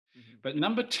But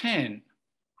number 10,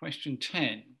 question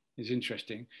 10 is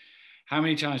interesting. How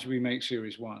many times did we make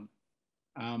series 1?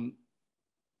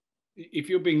 If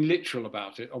you're being literal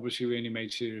about it, obviously we only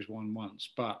made series 1 once,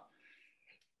 but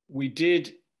we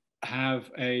did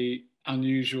have a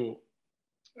unusual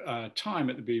time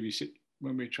at the BBC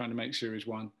when we were trying to make series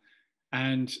 1,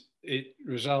 and it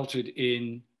resulted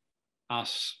in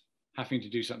us having to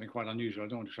do something quite unusual. I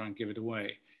don't want to try and give it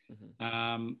away.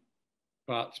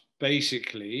 But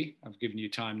basically, I've given you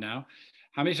time now.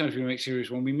 How many times did we make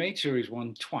series 1? We made series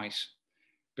 1 twice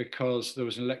because there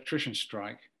was an electrician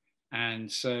strike.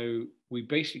 And so we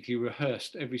basically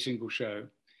rehearsed every single show,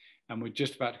 and we're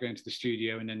just about to go into the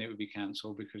studio and then it would be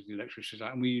cancelled because the electrician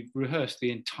strike. And we rehearsed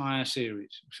the entire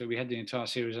series. So we had the entire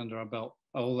series under our belt,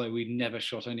 although we'd never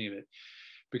shot any of it.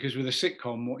 Because with a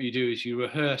sitcom, what you do is you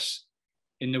rehearse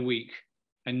in the week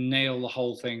and nail the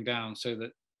whole thing down so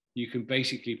that you can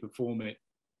basically perform it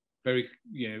very,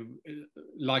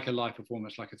 like a live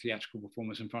performance, like a theatrical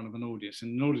performance in front of an audience.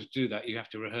 And in order to do that, you have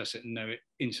to rehearse it and know it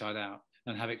inside out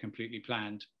and have it completely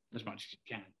planned as much as you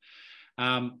can.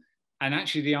 And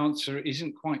actually the answer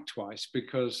isn't quite twice,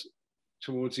 because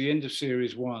towards the end of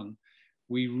series 1,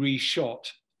 we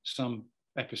reshot some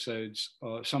episodes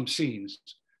or some scenes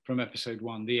from episode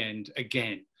 1, the end,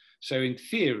 again. So in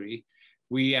theory,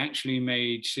 we actually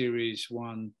made series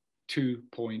 1 2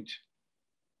 point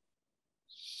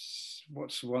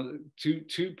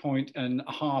and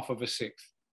a half of a sixth,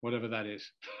 whatever that is.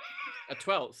 A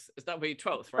 12th. Is that be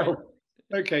 12th, right? Oh,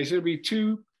 okay, so it'll be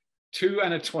two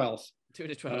and a 12th. 2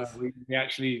 and a 12th. We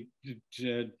actually,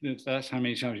 that's how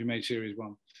many times we made series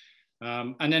 1.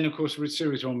 And then, of course,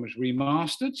 series 1 was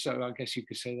remastered. So I guess you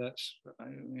could say that's,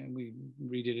 we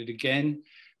redid it again,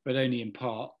 but only in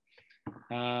part.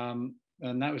 And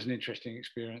that was an interesting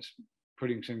experience,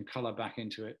 putting some color back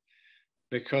into it,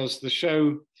 because the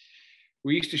show,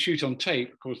 we used to shoot on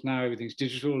tape. Of course, now everything's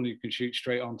digital and you can shoot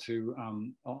straight onto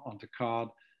card.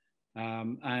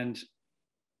 But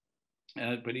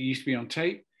it used to be on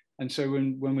tape. And so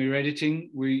when we were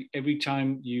editing, every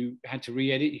time you had to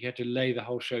re-edit, you had to lay the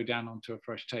whole show down onto a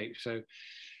fresh tape. So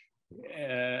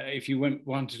if you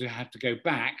wanted to have to go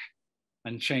back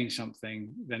and change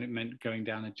something, then it meant going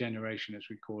down a generation, as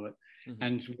we call it. Mm-hmm.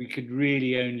 And we could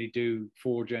really only do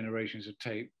 4 generations of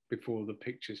tape before the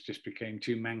pictures just became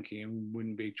too manky and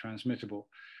wouldn't be transmittable.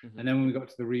 Mm-hmm. And then when we got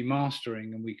to the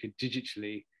remastering and we could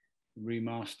digitally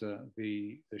remaster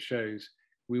the shows,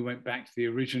 we went back to the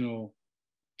original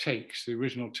tapes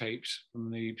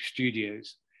from the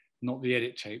studios, not the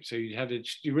edit tape. So you'd have the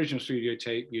original studio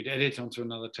tape, you'd edit onto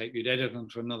another tape, you'd edit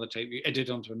onto another tape, you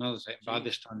edit onto another tape. By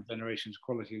this time, generations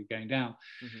quality was going down.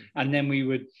 Mm-hmm. And then we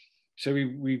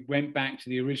went back to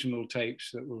the original tapes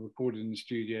that were recorded in the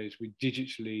studios. We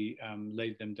digitally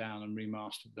laid them down and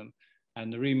remastered them.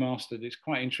 And the remastered, it's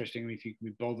quite interesting if you can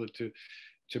be bothered to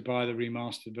buy the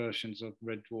remastered versions of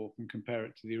Red Dwarf and compare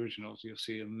it to the originals. You'll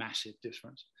see a massive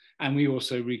difference. And we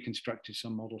also reconstructed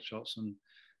some model shots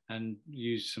and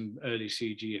used some early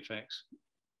CG effects.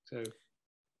 So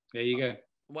there you go.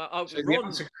 Well, so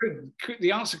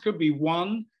the answer could be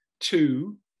 1,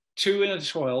 2, 2 and a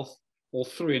 12th, or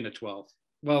 3 and a 12th.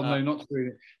 Well, no, not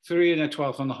 3. 3 and a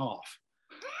 12th and a half.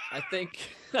 I think